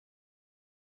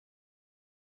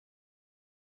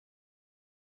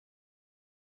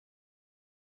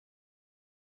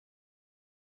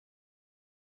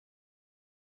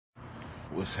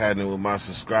What's happening with my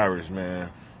subscribers, man?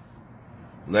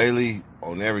 Lately,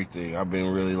 on everything, I've been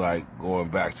really like going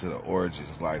back to the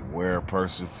origins, like where a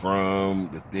person from,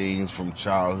 the things from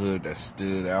childhood that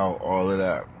stood out, all of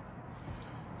that.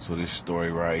 So this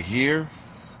story right here,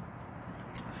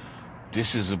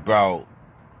 this is about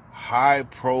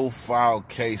high-profile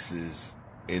cases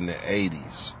in the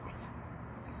 80s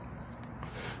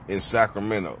in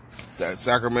Sacramento. That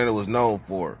Sacramento was known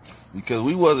for, because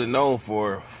we wasn't known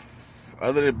for,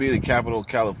 other than being the capital of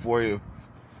California,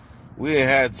 we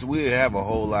didn't have a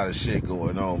whole lot of shit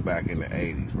going on back in the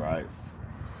 80s, right?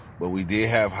 But we did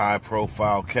have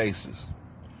high-profile cases.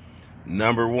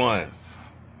 Number one,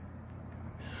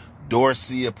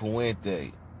 Dorcia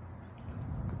Puente.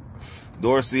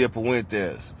 Dorcia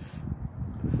Puentes.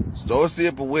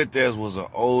 Dorcia Puentes was an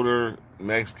older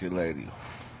Mexican lady.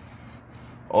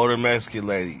 Older Mexican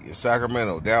lady in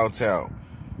Sacramento, downtown.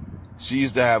 She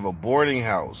used to have a boarding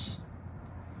house.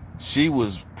 She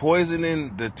was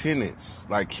poisoning the tenants,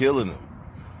 like killing them.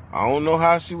 I don't know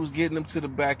how she was getting them to the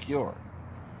backyard,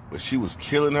 but she was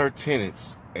killing her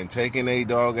tenants and taking a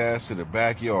dog ass to the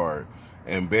backyard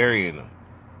and burying them.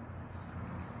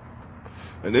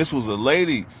 And this was a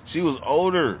lady. She was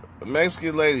older, a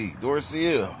Mexican lady,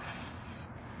 Dorcia.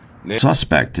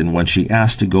 Suspect, and when she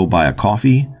asked to go buy a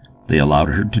coffee, they allowed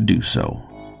her to do so.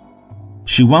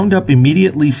 She wound up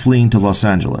immediately fleeing to Los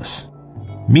Angeles.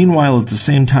 Meanwhile, at the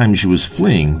same time she was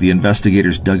fleeing, the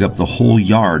investigators dug up the whole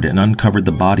yard and uncovered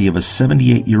the body of a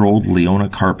 78-year-old Leona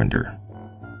Carpenter.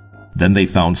 Then they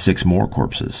found 6 more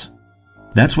corpses.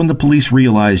 That's when the police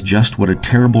realized just what a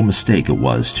terrible mistake it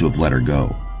was to have let her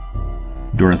go.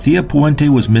 Dorothea Puente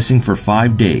was missing for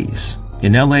 5 days.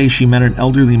 In LA, she met an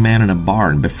elderly man in a bar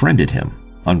and befriended him.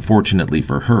 Unfortunately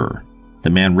for her, the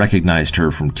man recognized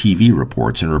her from TV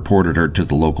reports and reported her to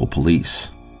the local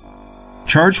police.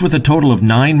 Charged with a total of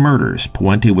 9 murders,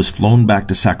 Puente was flown back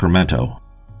to Sacramento.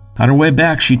 On her way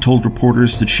back, she told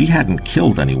reporters that she hadn't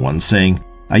killed anyone, saying,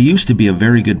 "I used to be a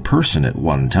very good person at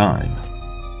one time."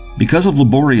 Because of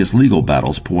laborious legal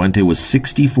battles, Puente was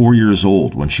 64 years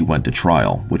old when she went to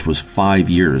trial, which was 5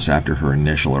 years after her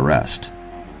initial arrest.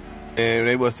 And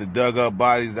they must have dug up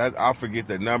bodies. I forget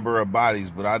the number of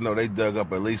bodies, but I know they dug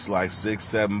up at least like 6,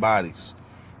 7 bodies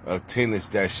of tenants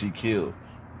that she killed.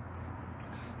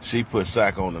 She put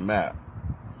Sac on the map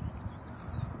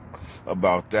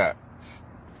about that.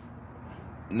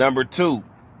 Number 2,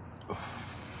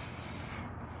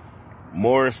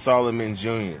 Morris Solomon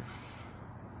Jr.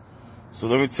 So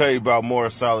let me tell you about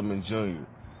Morris Solomon Jr.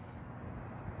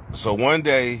 So one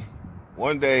day,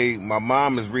 my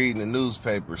mom is reading the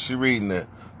newspaper. She reading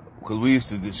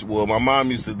because my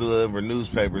mom used to deliver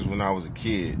newspapers when I was a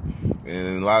kid.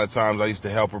 And a lot of times I used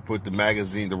to help her put the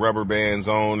magazine, the rubber bands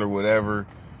on or whatever.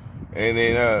 And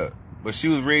then, but she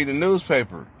was reading the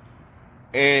newspaper.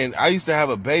 And I used to have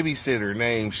a babysitter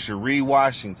named Cherie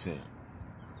Washington.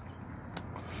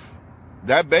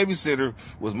 That babysitter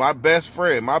was my best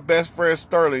friend. My best friend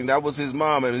Sterling, that was his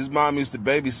mom, and his mom used to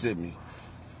babysit me.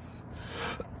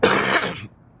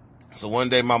 So one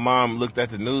day my mom looked at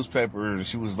the newspaper and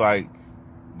she was like,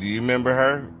 "Do you remember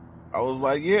her?" I was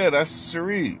like, "Yeah, that's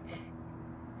Cherie.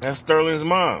 That's Sterling's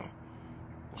mom."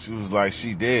 She was like,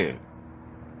 "She dead."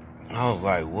 I was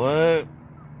like, "What?"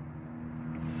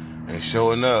 And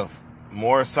sure enough,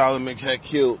 Morris Solomon had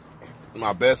killed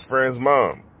my best friend's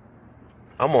mom.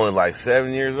 I'm only like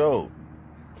 7 years old.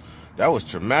 That was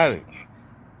traumatic.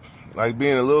 Like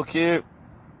being a little kid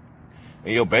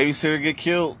and your babysitter get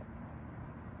killed.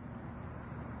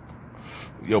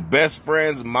 Your best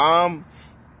friend's mom.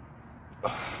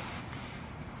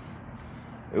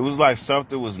 It was like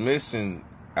something was missing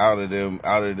out of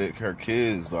her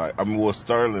kids. Like, I mean, well,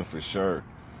 Sterling for sure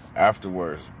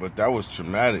afterwards, but that was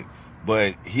traumatic.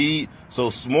 But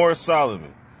Morris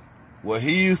Solomon, what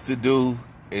he used to do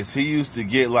is he used to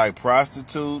get like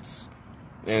prostitutes,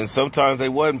 and sometimes they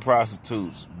wasn't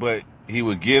prostitutes, but he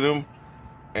would get them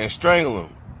and strangle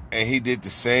them. And he did the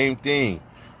same thing.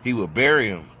 He would bury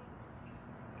them.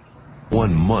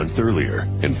 1 month earlier,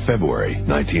 in February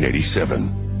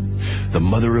 1987, the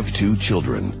mother of 2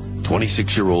 children,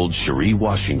 26-year-old Cherie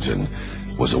Washington,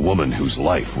 was a woman whose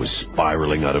life was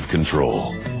spiraling out of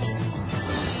control.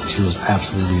 She was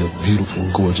absolutely a beautiful,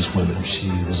 gorgeous woman.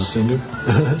 She was a singer.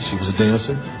 She was a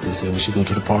dancer. They said when she go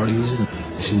to the parties,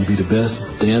 she would be the best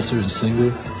dancer and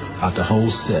singer out the whole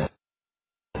set.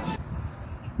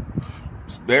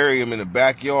 Bury him in the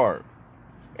backyard.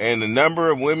 And the number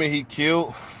of women he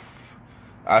killed,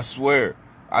 I swear,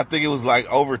 I think it was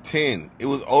like over 10. It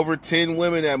was over 10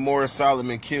 women that Morris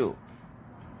Solomon killed.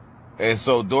 And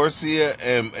so Dorcia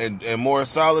and Morris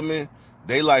Solomon,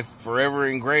 they like forever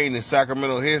ingrained in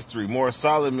Sacramento history. Morris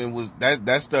Solomon was,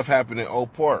 that stuff happened in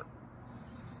Oak Park.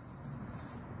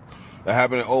 That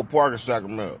happened in Oak Park in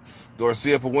Sacramento.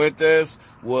 Garcia Puentes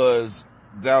was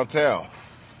downtown.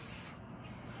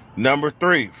 Number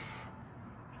 3,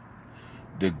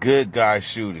 the good guy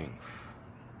shooting.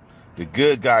 The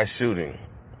good guy shooting.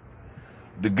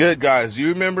 The good guys. You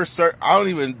remember?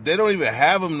 They don't even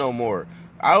have them no more.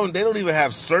 They don't even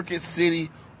have Circuit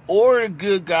City or the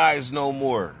good guys no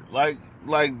more. Like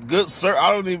good sir.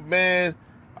 I don't even, man.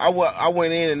 I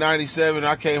went in 97.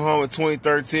 I came home in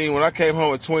 2013. When I came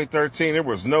home in 2013, there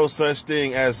was no such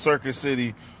thing as Circuit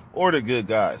City or the good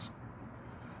guys.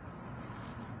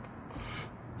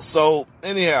 So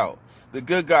anyhow, the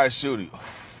good guys shooting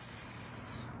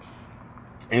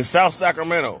in South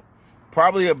Sacramento,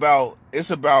 it's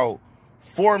about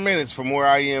 4 minutes from where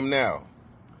I am now,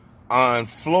 on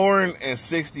Florin and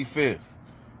 65th.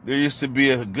 There used to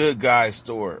be a good guy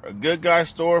store. A good guy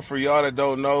store, for y'all that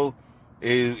don't know,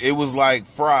 it was like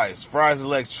Fry's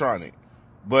Electronic,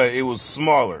 but it was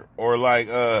smaller. Or like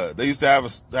they used to have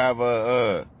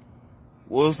a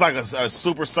well, it's like a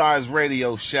supersized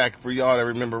Radio Shack, for y'all that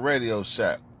remember Radio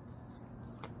Shack.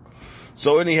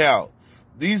 So anyhow,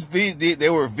 they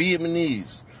were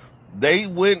Vietnamese. They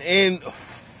went in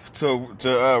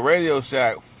to Radio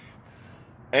Shack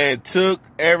and took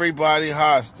everybody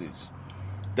hostage.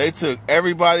 They took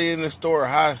everybody in the store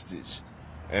hostage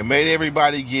and made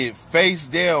everybody get face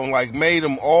down, like made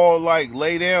them all like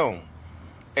lay down.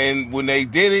 And when they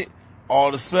did it, all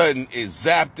of a sudden it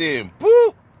zapped in,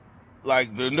 boop,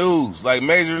 like the news, like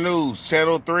major news,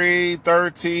 Channel 3,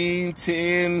 13,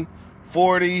 10,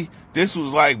 40. This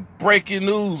was like breaking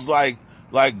news, like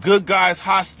good guys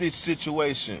hostage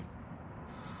situation.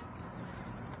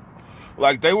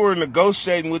 Like they were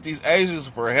negotiating with these Asians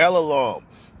for hella long.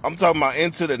 I'm talking about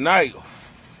into the night.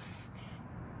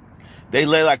 They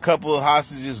let like a couple of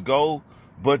hostages go,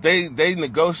 but they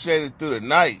negotiated through the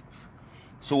night.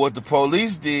 So what the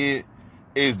police did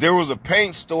is there was a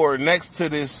paint store next to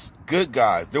this good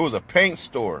guys. There was a paint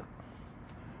store.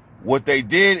 What they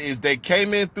did is they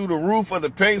came in through the roof of the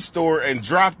paint store and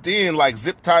dropped in like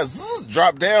zip ties,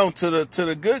 dropped down to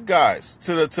the good guys,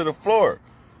 to the floor,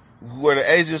 where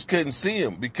the agents couldn't see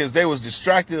them because they was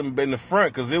distracting them in the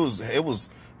front, because it was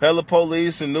hella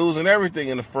police and news and everything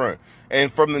in the front.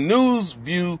 And from the news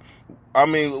view, I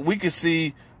mean, we could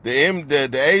see the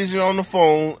Asian on the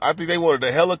phone. I think they wanted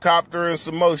a helicopter and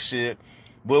some more shit,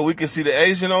 but we could see the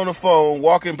Asian on the phone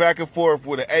walking back and forth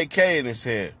with an AK in his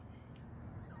hand.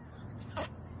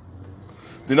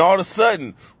 Then all of a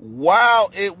sudden, while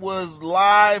it was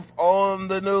live on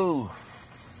the news,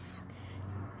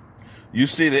 you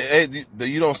see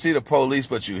you don't see the police,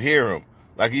 but you hear them.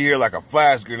 Like you hear like a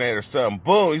flash grenade or something.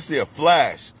 Boom, you see a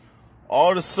flash.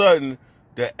 All of a sudden,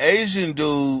 the Asian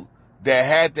dude that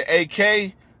had the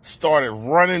AK started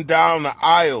running down the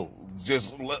aisle,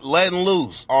 just letting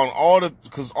loose on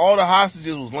because all the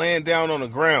hostages was laying down on the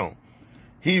ground.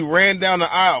 He ran down the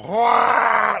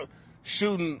aisle,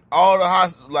 shooting all the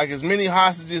hostages, like as many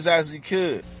hostages as he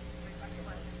could.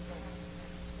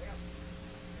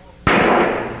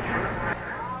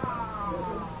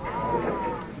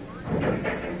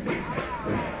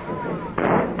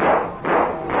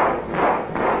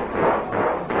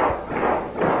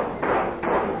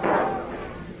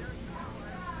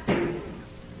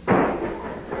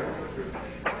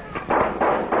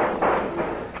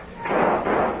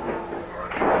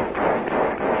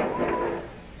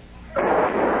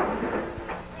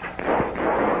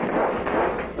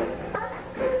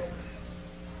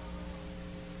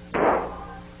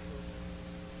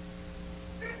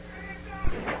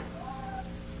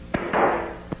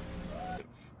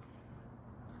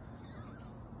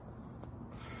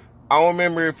 I don't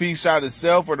remember if he shot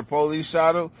himself or the police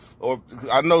shot him, or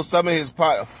I know some of his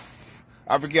I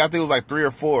forget, I think it was like 3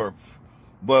 or 4,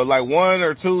 but like 1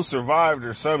 or 2 survived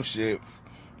or some shit.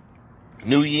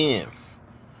 New Yen.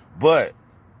 But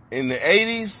in the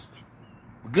 80s,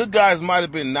 good guys might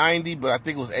have been 90, but I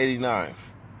think it was 89.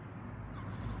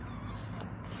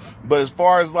 But as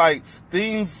far as like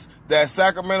things that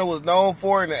Sacramento was known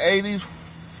for in the 80s,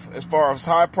 as far as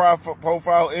high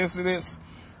profile incidents,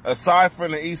 aside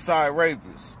from the East Side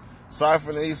rapists.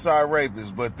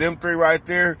 But them 3 right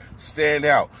there stand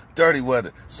out. Dirty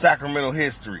Weather, Sacramento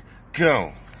history.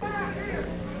 Go. We're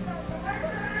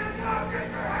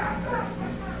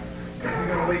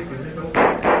gonna wait for